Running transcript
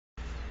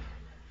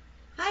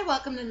Hi,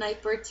 welcome to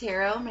Nightbird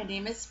Tarot. My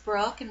name is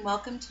Brooke, and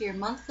welcome to your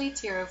monthly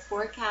tarot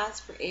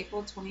forecast for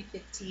April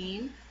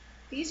 2015.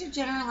 These are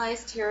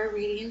generalized tarot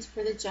readings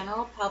for the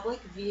general public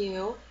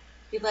view.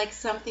 If you'd like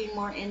something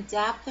more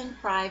in-depth and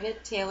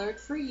private, tailored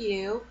for you,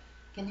 you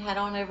can head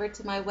on over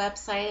to my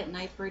website at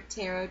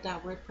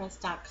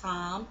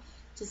nightbirdtarot.wordpress.com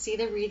to see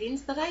the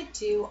readings that I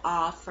do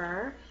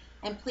offer.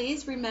 And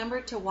please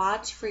remember to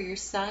watch for your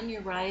sun,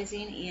 your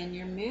rising, and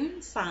your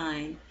moon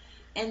sign.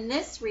 And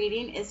this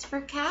reading is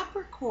for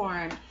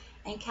Capricorn.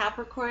 And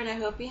Capricorn, I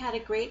hope you had a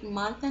great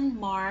month in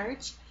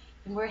March.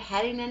 And we're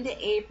heading into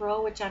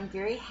April, which I'm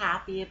very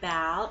happy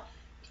about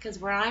because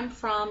where I'm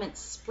from, it's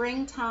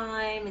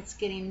springtime, it's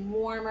getting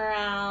warmer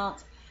out,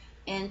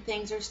 and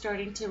things are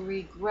starting to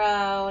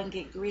regrow and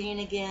get green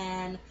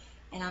again.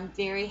 And I'm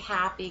very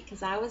happy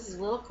because I was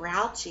a little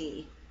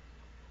grouchy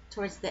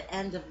towards the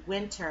end of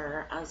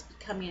winter. I was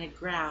becoming a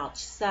grouch.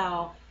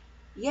 So,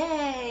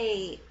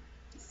 yay!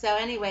 So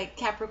anyway,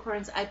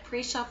 Capricorns, I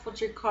pre-shuffled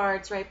your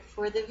cards right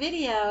before the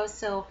video,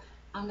 so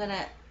I'm going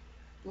to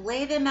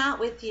lay them out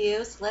with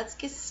you. So let's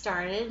get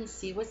started and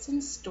see what's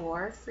in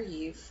store for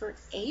you for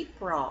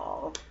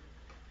April.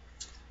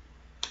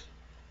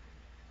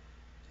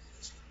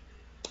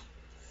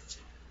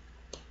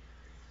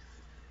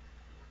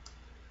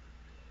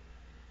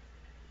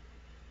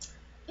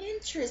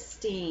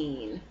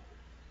 Interesting.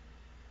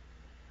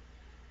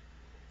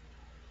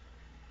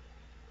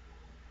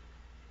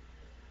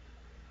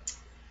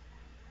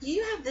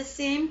 You have the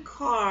same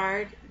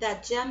card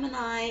that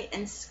Gemini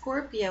and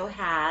Scorpio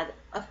had,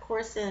 of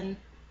course, in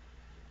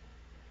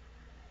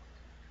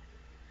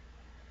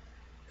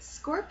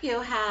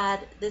Scorpio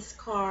had this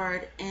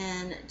card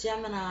and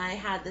Gemini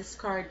had this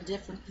card in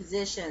different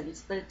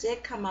positions, but it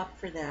did come up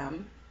for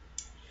them.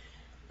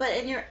 But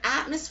in your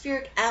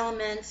atmospheric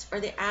elements or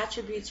the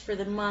attributes for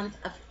the month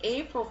of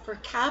April for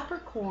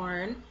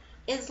Capricorn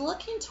is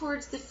looking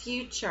towards the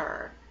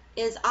future,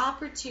 is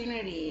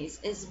opportunities,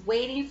 is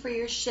waiting for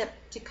your ship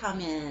to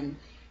come in,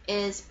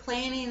 is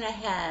planning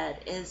ahead,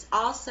 is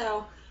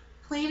also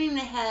planning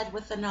ahead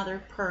with another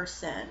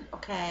person,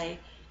 okay?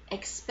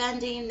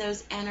 Expending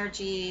those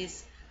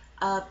energies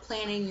of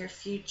planning your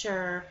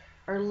future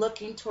or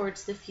looking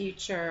towards the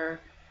future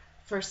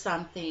for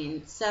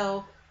something.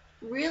 So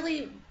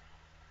really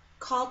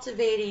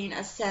cultivating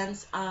a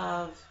sense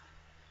of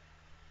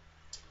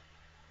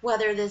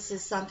whether this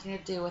is something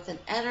to do with an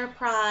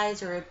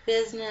enterprise or a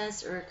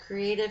business or a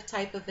creative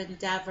type of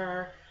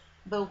endeavor,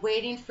 but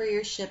waiting for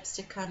your ships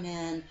to come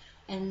in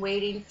and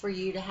waiting for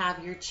you to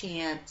have your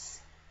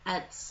chance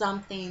at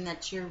something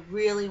that you're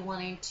really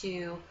wanting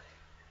to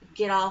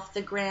get off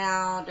the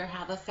ground or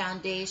have a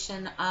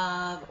foundation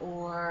of,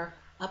 or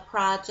a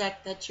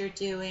project that you're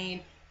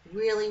doing,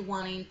 really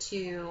wanting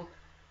to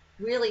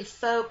really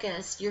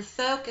focus. You're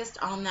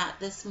focused on that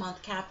this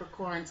month,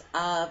 Capricorns,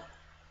 of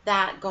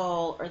that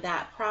goal or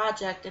that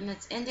project, and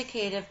it's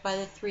indicated by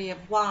the Three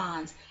of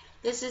Wands.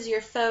 This is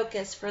your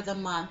focus for the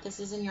month.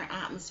 This is in your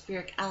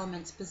atmospheric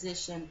elements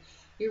position.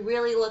 You're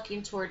really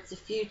looking towards the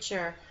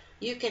future.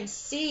 You can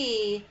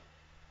see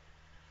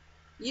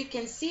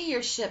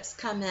your ships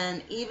come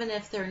in even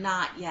if they're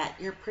not yet.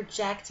 You're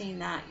projecting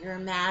that, you're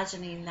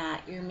imagining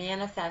that, you're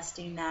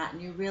manifesting that,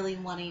 and you're really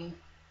wanting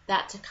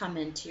that to come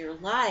into your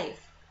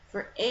life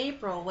for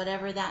April,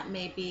 whatever that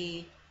may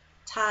be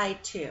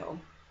tied to.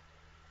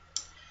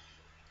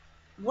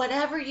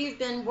 Whatever you've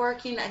been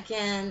working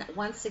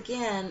once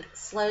again,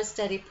 slow,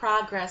 steady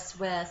progress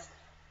with,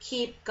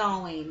 keep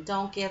going,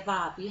 don't give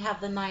up. You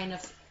have the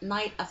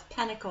Knight of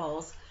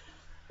Pentacles,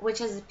 which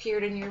has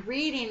appeared in your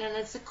reading, and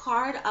it's a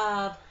card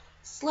of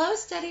slow,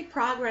 steady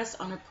progress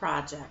on a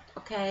project,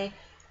 okay?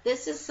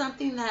 This is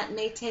something that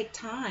may take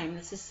time.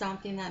 This is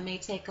something that may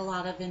take a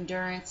lot of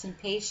endurance and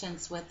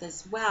patience with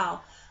as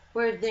well,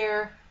 where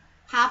there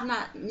have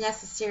not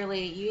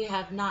necessarily, you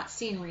have not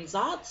seen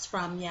results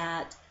from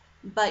yet,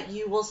 but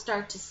you will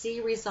start to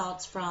see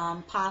results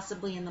from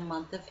possibly in the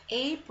month of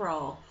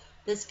April.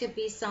 This could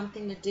be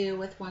something to do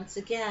with, once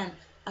again,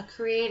 a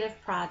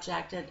creative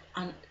project, a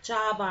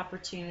job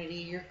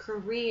opportunity, your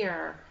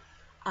career,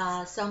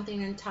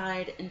 something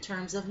tied in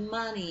terms of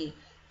money,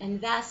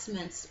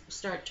 investments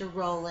start to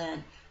roll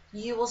in.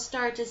 You will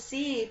start to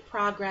see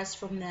progress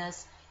from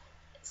this.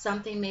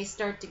 Something may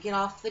start to get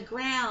off the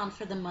ground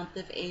for the month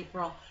of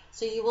April.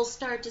 So you will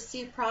start to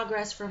see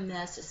progress from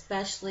this,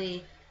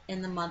 especially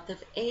in the month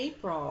of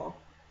April.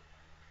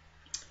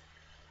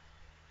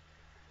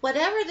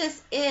 Whatever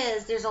this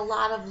is, there's a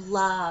lot of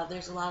love,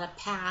 there's a lot of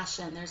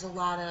passion, there's a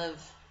lot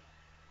of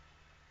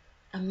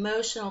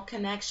emotional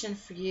connection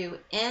for you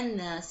in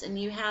this, and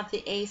you have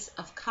the Ace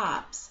of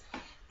Cups.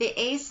 The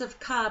Ace of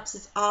Cups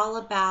is all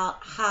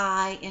about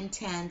high,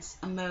 intense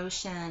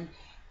emotion,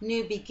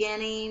 new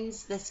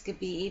beginnings. This could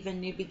be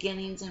even new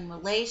beginnings in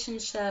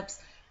relationships.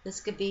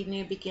 This could be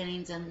new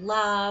beginnings in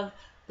love.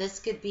 This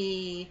could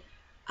be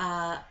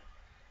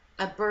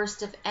a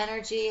burst of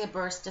energy, a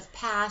burst of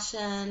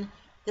passion.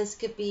 This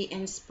could be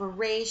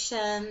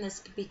inspiration. This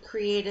could be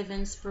creative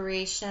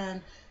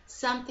inspiration.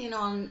 Something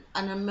on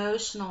an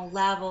emotional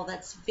level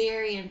that's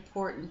very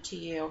important to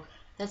you.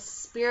 that's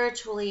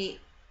spiritually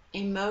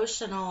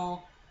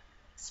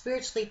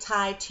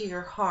tied to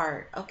your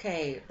heart.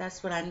 Okay,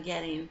 that's what I'm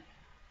getting.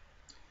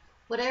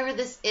 Whatever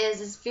this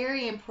is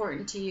very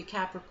important to you,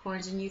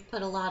 Capricorns, and you've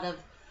put a lot of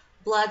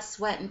blood,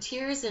 sweat, and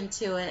tears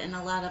into it, and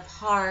a lot of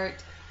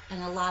heart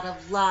and a lot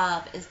of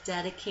love is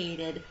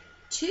dedicated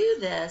to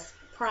this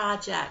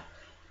project,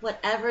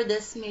 whatever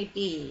this may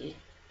be.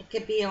 It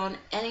could be on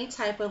any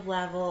type of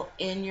level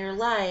in your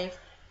life.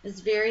 It's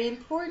very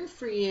important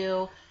for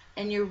you,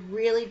 and you're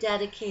really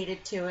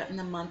dedicated to it in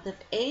the month of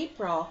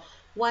April.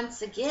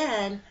 Once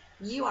again,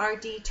 you are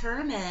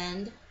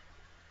determined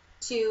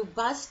to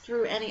bust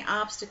through any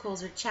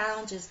obstacles or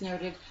challenges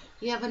noted.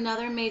 You have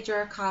another major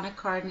arcana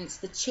card, and it's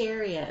the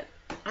Chariot.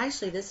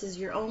 Actually, this is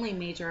your only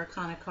major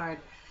arcana card.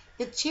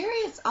 The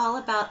Chariot's all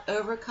about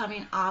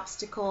overcoming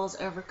obstacles,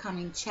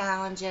 overcoming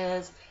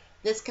challenges.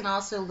 This can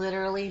also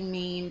literally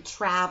mean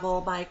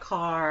travel by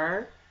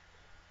car.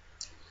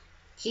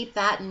 Keep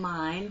that in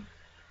mind.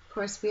 Of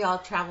course, we all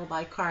travel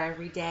by car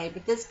every day,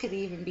 but this could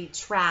even be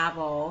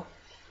travel,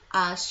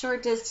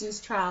 short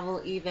distance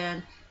travel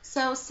even.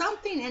 So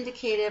something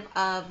indicative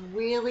of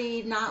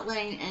really not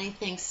letting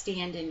anything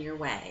stand in your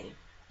way.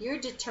 You're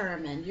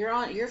determined.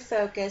 You're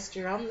focused.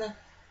 You're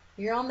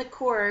on the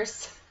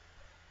course,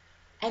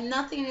 and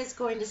nothing is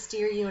going to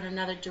steer you in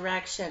another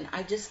direction.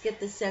 I just get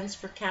the sense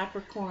for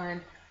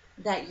Capricorn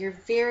that you're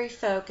very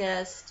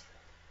focused.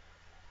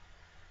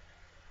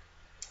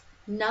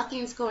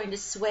 Nothing's going to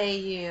sway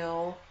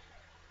you,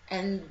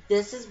 and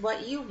this is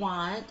what you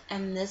want,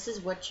 and this is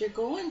what you're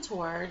going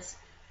towards.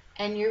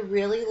 And you're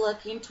really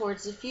looking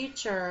towards the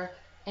future,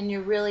 and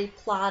you're really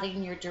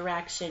plotting your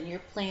direction. You're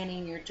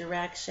planning your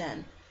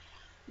direction.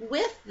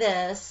 With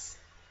this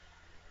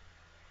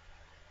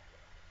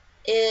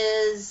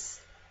is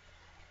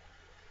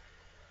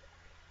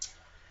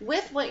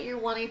with what you're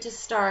wanting to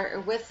start,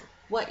 or with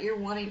what you're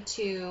wanting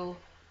to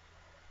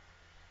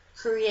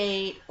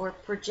create or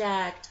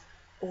project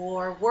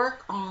or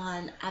work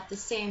on at the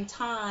same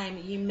time,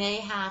 you may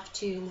have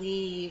to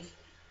leave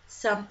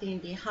something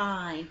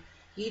behind.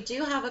 You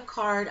do have a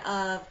card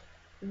of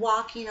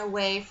walking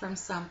away from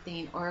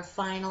something, or a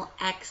final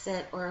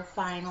exit, or a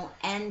final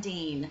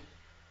ending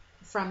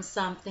from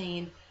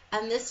something.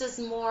 And this is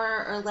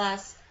more or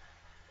less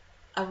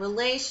a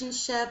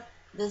relationship.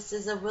 This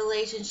is a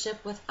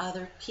relationship with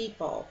other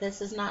people.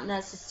 This is not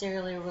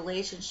necessarily a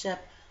relationship,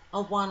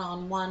 a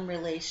one-on-one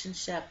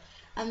relationship.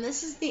 And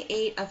this is the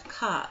Eight of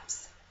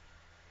Cups.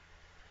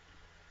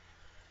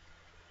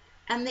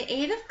 And the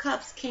Eight of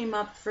Cups came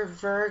up for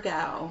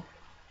Virgo,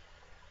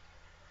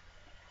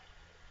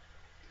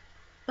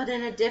 but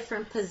in a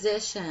different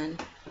position.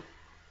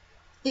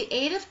 The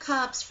Eight of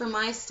Cups, for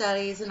my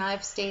studies, and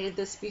I've stated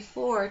this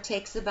before,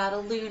 takes about a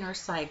lunar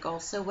cycle.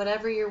 So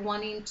whatever you're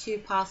wanting to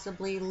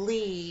possibly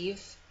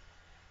leave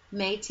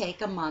may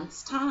take a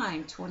month's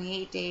time,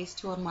 28 days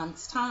to a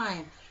month's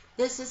time.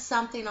 This is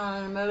something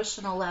on an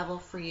emotional level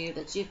for you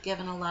that you've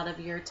given a lot of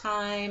your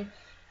time,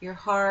 your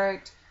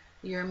heart,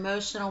 your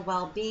emotional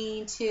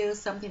well-being to,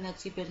 something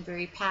that you've been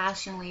very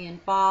passionately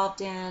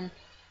involved in.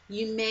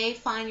 You may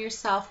find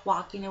yourself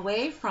walking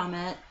away from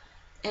it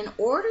in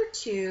order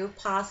to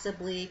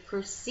possibly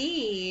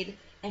proceed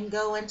and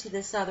go into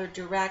this other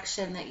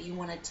direction that you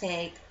want to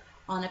take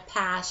on a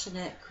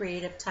passionate,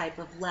 creative type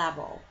of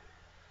level.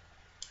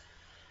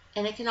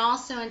 And it can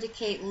also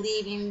indicate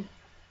leaving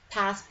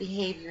past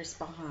behaviors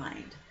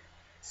behind.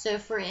 So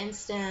for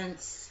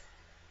instance,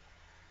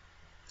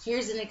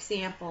 here's an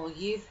example.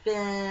 You've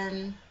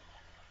been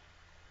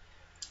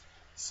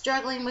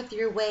struggling with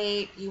your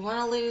weight, you want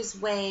to lose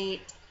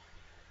weight,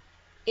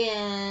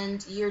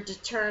 and you're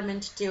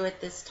determined to do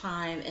it this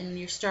time, and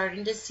you're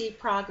starting to see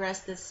progress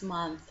this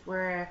month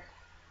where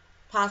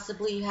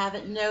possibly you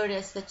haven't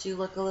noticed that you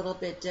look a little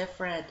bit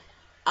different.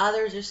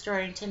 Others are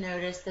starting to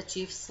notice that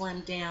you've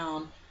slimmed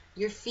down.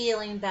 You're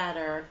feeling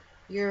better.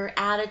 Your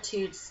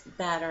attitude's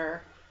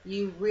better.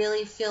 You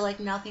really feel like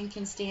nothing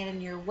can stand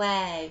in your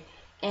way,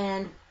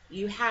 and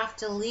you have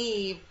to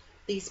leave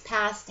these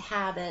past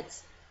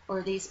habits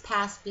or these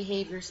past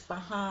behaviors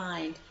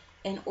behind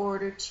in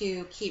order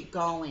to keep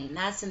going.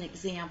 That's an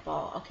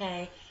example,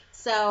 okay?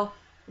 So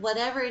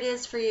whatever it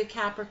is for you,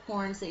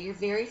 Capricorns, that you're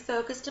very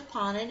focused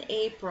upon in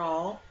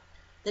April,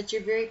 that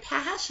you're very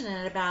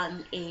passionate about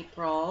in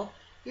April,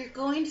 you're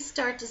going to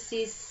start to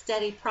see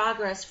steady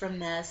progress from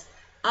this.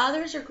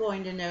 Others are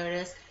going to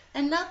notice,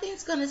 and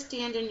nothing's going to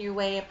stand in your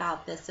way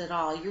about this at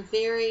all. You're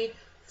very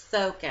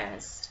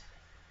focused.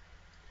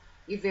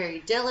 You're very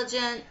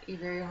diligent. You're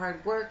very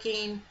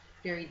hardworking,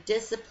 very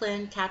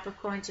disciplined.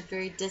 Capricorns are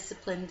very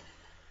disciplined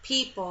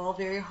people,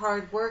 very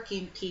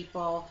hardworking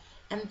people,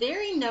 and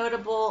very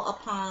notable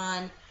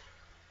upon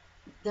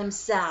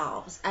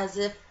themselves, as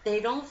if they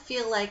don't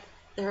feel like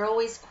they're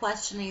always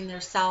questioning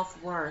their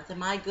self-worth.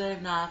 Am I good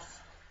enough?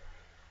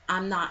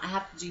 I'm not. I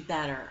have to do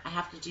better. I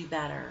have to do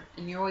better.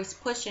 And you're always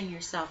pushing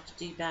yourself to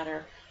do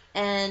better.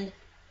 And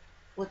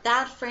with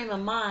that frame of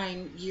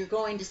mind, you're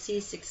going to see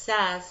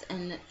success.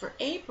 And for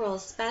April,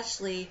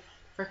 especially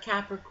for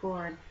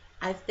Capricorn,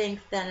 I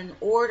think that in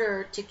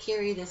order to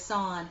carry this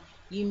on,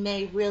 you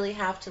may really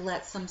have to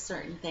let some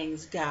certain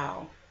things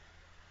go.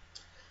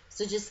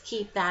 So just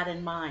keep that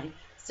in mind.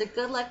 So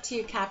good luck to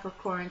you,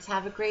 Capricorns.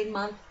 Have a great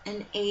month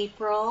in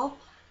April.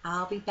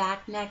 I'll be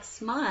back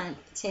next month.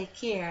 Take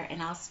care,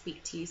 and I'll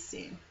speak to you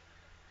soon.